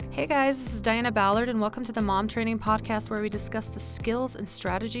Hey guys, this is Diana Ballard, and welcome to the Mom Training Podcast, where we discuss the skills and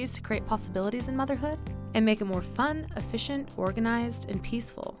strategies to create possibilities in motherhood and make it more fun, efficient, organized, and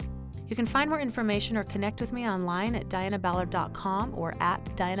peaceful. You can find more information or connect with me online at dianaballard.com or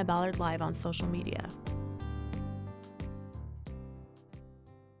at Diana Ballard Live on social media.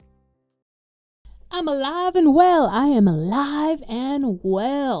 I'm alive and well. I am alive and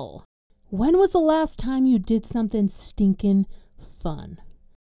well. When was the last time you did something stinking fun?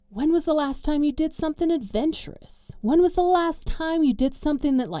 When was the last time you did something adventurous? When was the last time you did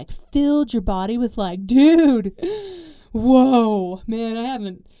something that filled your body with dude, whoa, man, I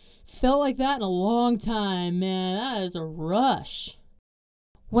haven't felt like that in a long time, man. That is a rush.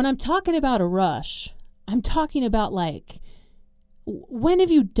 When I'm talking about a rush, I'm talking about when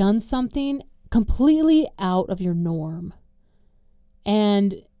have you done something completely out of your norm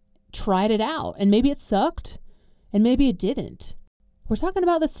and tried it out, and maybe it sucked and maybe it didn't. We're talking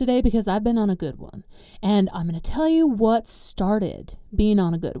about this today because I've been on a good one, and I'm going to tell you what started being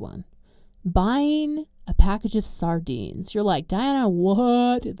on a good one. Buying a package of sardines. You're like, Diana,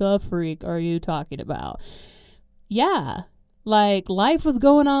 what the freak are you talking about? Yeah, life was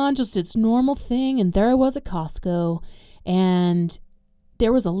going on, just its normal thing, and there I was at Costco, and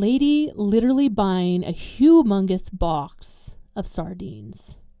there was a lady literally buying a humongous box of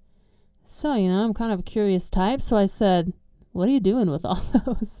sardines. So, I'm kind of a curious type, so I said, what are you doing with all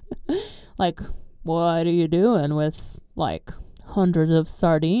those? What are you doing with hundreds of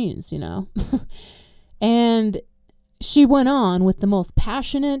sardines, And she went on with the most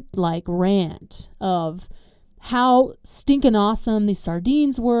passionate rant of how stinking awesome these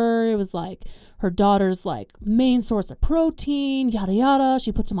sardines were. It was her daughter's main source of protein, yada yada.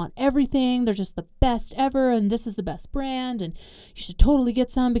 She puts them on everything. They're just the best ever, and this is the best brand, and you should totally get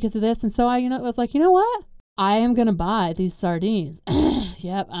some because of this. And so I was like, you know what? I am going to buy these sardines.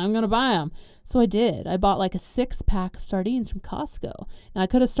 Yep, I'm going to buy them. So I did. I bought a 6-pack of sardines from Costco. Now I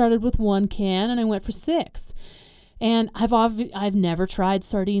could have started with 1 can and I went for 6. And I've never tried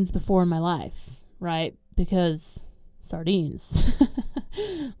sardines before in my life, right? Because sardines,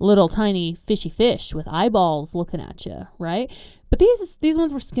 little tiny fishy fish with eyeballs looking at you, right? But these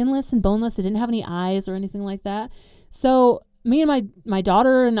ones were skinless and boneless. They didn't have any eyes or anything like that. So me and my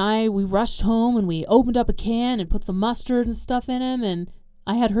daughter and I, we rushed home and we opened up a can and put some mustard and stuff in them, and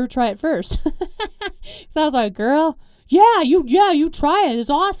I had her try it first. So I was like, girl, you try it.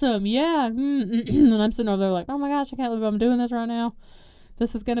 It's awesome. Yeah. And I'm sitting over there like, oh my gosh, I can't believe I'm doing this right now.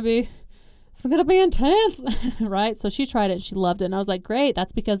 This is going to be intense. Right? So she tried it and she loved it. And I was like, great.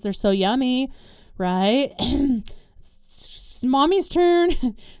 That's because they're so yummy. Right? It's mommy's turn.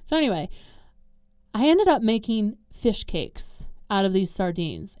 So anyway, I ended up making fish cakes out of these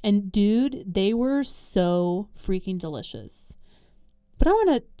sardines. And dude, they were so freaking delicious. But I want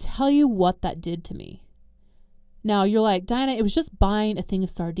to tell you what that did to me. Now you're like, Diana, it was just buying a thing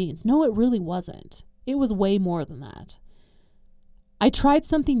of sardines. No, it really wasn't. It was way more than that. I tried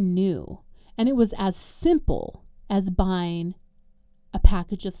something new, and it was as simple as buying a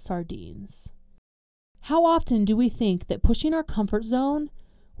package of sardines. How often do we think that pushing our comfort zone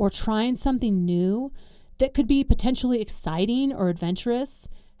or trying something new that could be potentially exciting or adventurous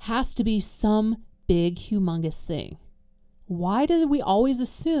has to be some big, humongous thing? Why do we always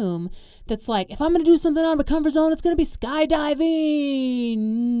assume that's if I'm going to do something out of my comfort zone, it's going to be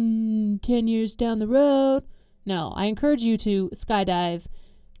skydiving 10 years down the road? No, I encourage you to skydive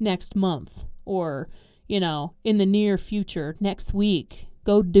next month or, in the near future, next week.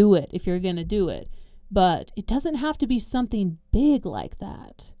 Go do it if you're going to do it. But it doesn't have to be something big like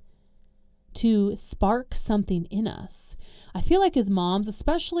that to spark something in us. I feel like as moms,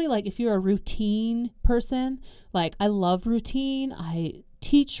 especially if you're a routine person, I love routine. I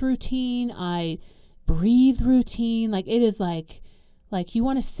teach routine. I breathe routine. It is you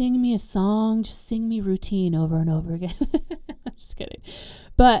want to sing me a song, just sing me routine over and over again. I'm just kidding.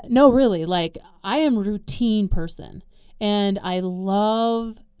 But no, really, I am a routine person, and I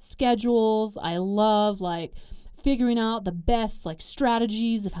love schedules. I love figuring out the best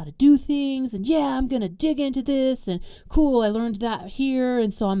strategies of how to do things, and I'm gonna dig into this, and cool, I learned that here,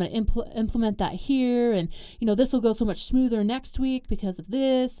 and so I'm gonna implement that here, and this will go so much smoother next week because of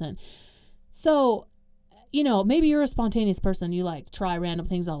this. And so maybe you're a spontaneous person, you try random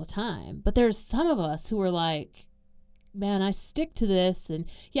things all the time, but there's some of us who are man, I stick to this, and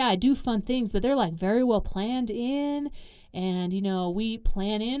I do fun things, but they're very well planned in. And, we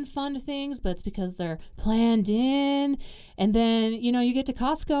plan in fun things, but it's because they're planned in. And then, you get to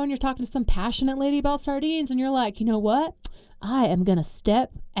Costco and you're talking to some passionate lady about sardines, and you're like, you know what? I am going to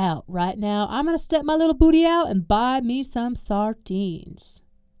step out right now. I'm going to step my little booty out and buy me some sardines.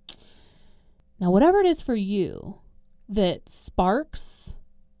 Now, whatever it is for you that sparks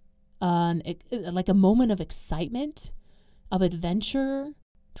like a moment of excitement, of adventure,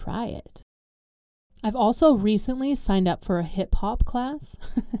 try it. I've also recently signed up for a hip hop class,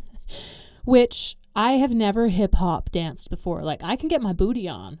 which I have never hip hop danced before. Like, I can get my booty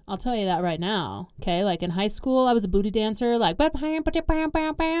on. I'll tell you that right now. Okay. Like in high school, I was a booty dancer, like with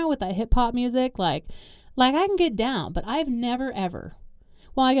that hip hop music. Like I can get down, but I've never ever,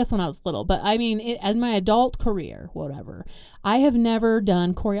 well, I guess when I was little, but I mean, as my adult career, whatever, I have never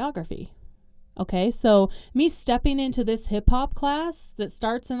done choreography. Okay. So me stepping into this hip hop class that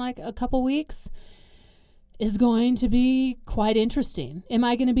starts in like a couple weeks is going to be quite interesting. Am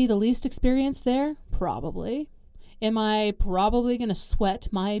I going to be the least experienced there? Probably. Am I probably going to sweat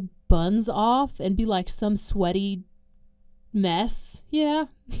my buns off and be like some sweaty mess? Yeah.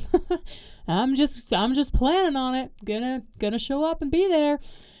 I'm just planning on it. Gonna show up and be there.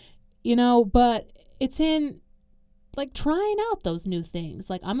 But it's in like trying out those new things.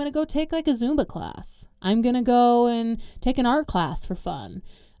 Like, I'm going to go take like a Zumba class. I'm going to go and take an art class for fun.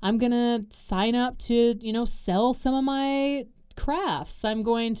 I'm going to sign up to, sell some of my crafts. I'm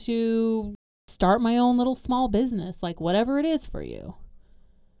going to start my own little small business, like whatever it is for you.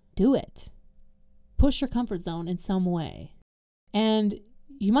 Do it. Push your comfort zone in some way. And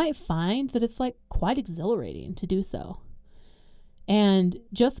you might find that it's like quite exhilarating to do so. And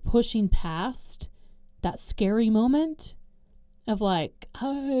just pushing past that scary moment of like,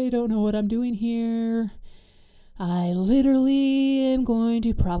 I don't know what I'm doing here. I literally am going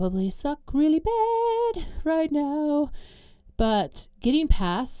to probably suck really bad right now. But getting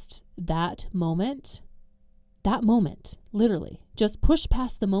past that moment, literally, just push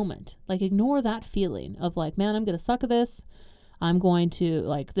past the moment. Like, ignore that feeling of like, man, I'm going to suck at this. I'm going to,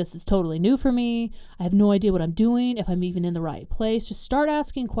 like, this is totally new for me. I have no idea what I'm doing, if I'm even in the right place. Just start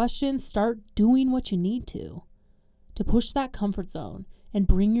asking questions. Start doing what you need to push that comfort zone and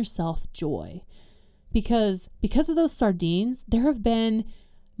bring yourself joy. Because of those sardines, there have been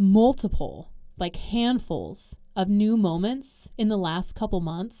multiple, like handfuls of new moments in the last couple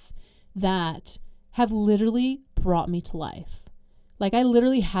months that have literally brought me to life. Like, I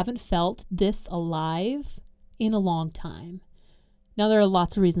literally haven't felt this alive in a long time. Now, there are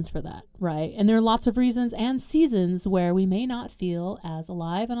lots of reasons for that, right? And there are lots of reasons and seasons where we may not feel as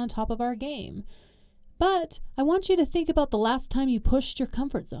alive and on top of our game. But I want you to think about the last time you pushed your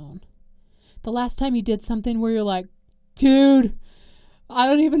comfort zone. The last time you did something where you're like, dude, I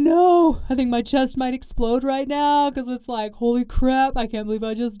don't even know. I think my chest might explode right now because it's like, holy crap, I can't believe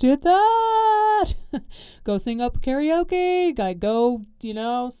I just did that. Go sing up karaoke.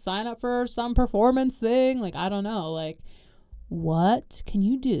 Go, sign up for some performance thing. Like, I don't know. Like, what can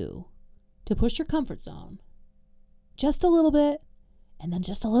you do to push your comfort zone? Just a little bit, and then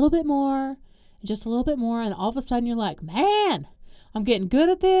just a little bit more, and just a little bit more. And all of a sudden you're like, man, I'm getting good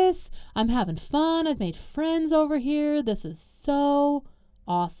at this. I'm having fun. I've made friends over here. This is so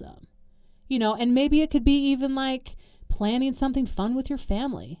awesome. And maybe it could be even like planning something fun with your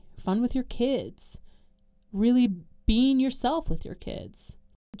family, fun with your kids, really being yourself with your kids,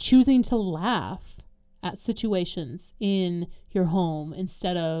 choosing to laugh at situations in your home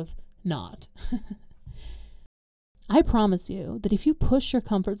instead of not. I promise you that if you push your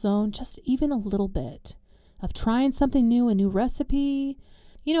comfort zone just even a little bit, of trying something new, a new recipe.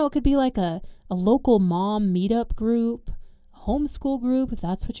 It could be like a local mom meetup group, a homeschool group, if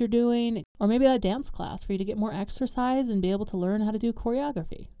that's what you're doing, or maybe a dance class for you to get more exercise and be able to learn how to do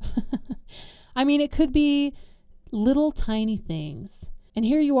choreography. I mean, it could be little tiny things. And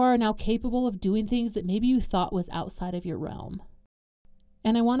here you are now capable of doing things that maybe you thought was outside of your realm.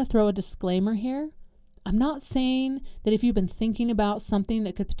 And I want to throw a disclaimer here. I'm not saying that if you've been thinking about something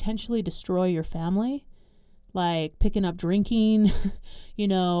that could potentially destroy your family, like picking up drinking,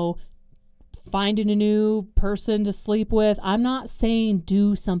 finding a new person to sleep with. I'm not saying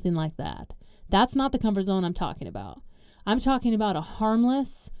do something like that. That's not the comfort zone I'm talking about. I'm talking about a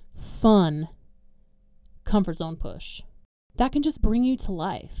harmless, fun comfort zone push that can just bring you to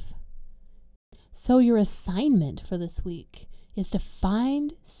life. So your assignment for this week is to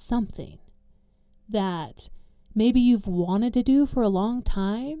find something that maybe you've wanted to do for a long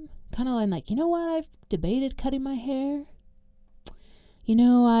time. Kind of like, what? I've debated cutting my hair.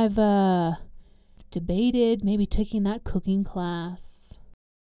 I've debated maybe taking that cooking class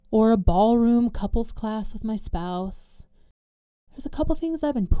or a ballroom couples class with my spouse. There's a couple things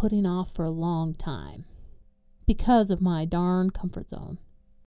I've been putting off for a long time because of my darn comfort zone.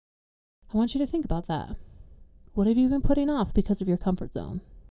 I want you to think about that. What have you been putting off because of your comfort zone?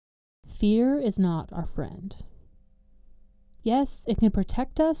 Fear is not our friend. Yes, it can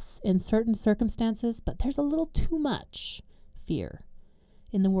protect us in certain circumstances, but there's a little too much fear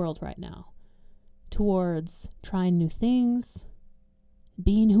in the world right now towards trying new things,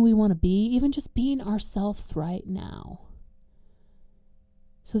 being who we want to be, even just being ourselves right now.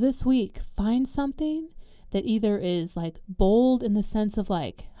 So this week, find something that either is like bold in the sense of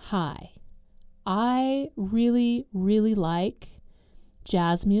like, hi, I really, really like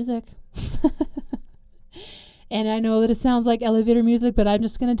jazz music. And I know that it sounds like elevator music, but I'm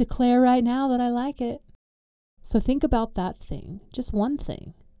just going to declare right now that I like it. So think about that thing, just one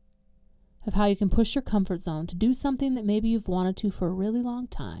thing, of how you can push your comfort zone to do something that maybe you've wanted to for a really long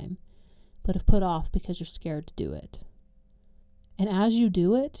time, but have put off because you're scared to do it. And as you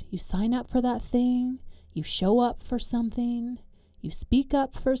do it, you sign up for that thing, you show up for something, you speak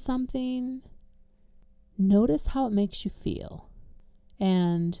up for something. Notice how it makes you feel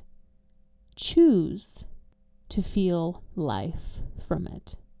and choose to feel life from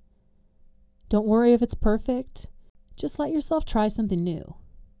it. Don't worry if it's perfect. Just let yourself try something new.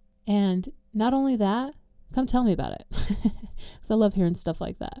 And not only that, come tell me about it. Because I love hearing stuff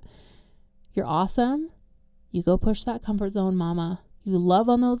like that. You're awesome. You go push that comfort zone, mama. You love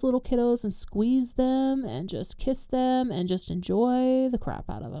on those little kiddos and squeeze them and just kiss them and just enjoy the crap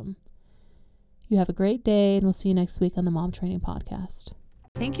out of them. You have a great day, and we'll see you next week on the Mom Training Podcast.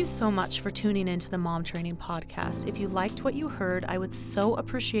 Thank you so much for tuning into the Mom Training Podcast. If you liked what you heard, I would so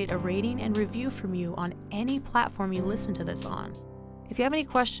appreciate a rating and review from you on any platform you listen to this on. If you have any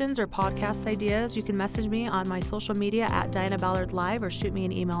questions or podcast ideas, you can message me on my social media at Diana Ballard Live or shoot me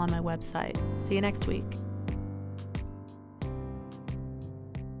an email on my website. See you next week.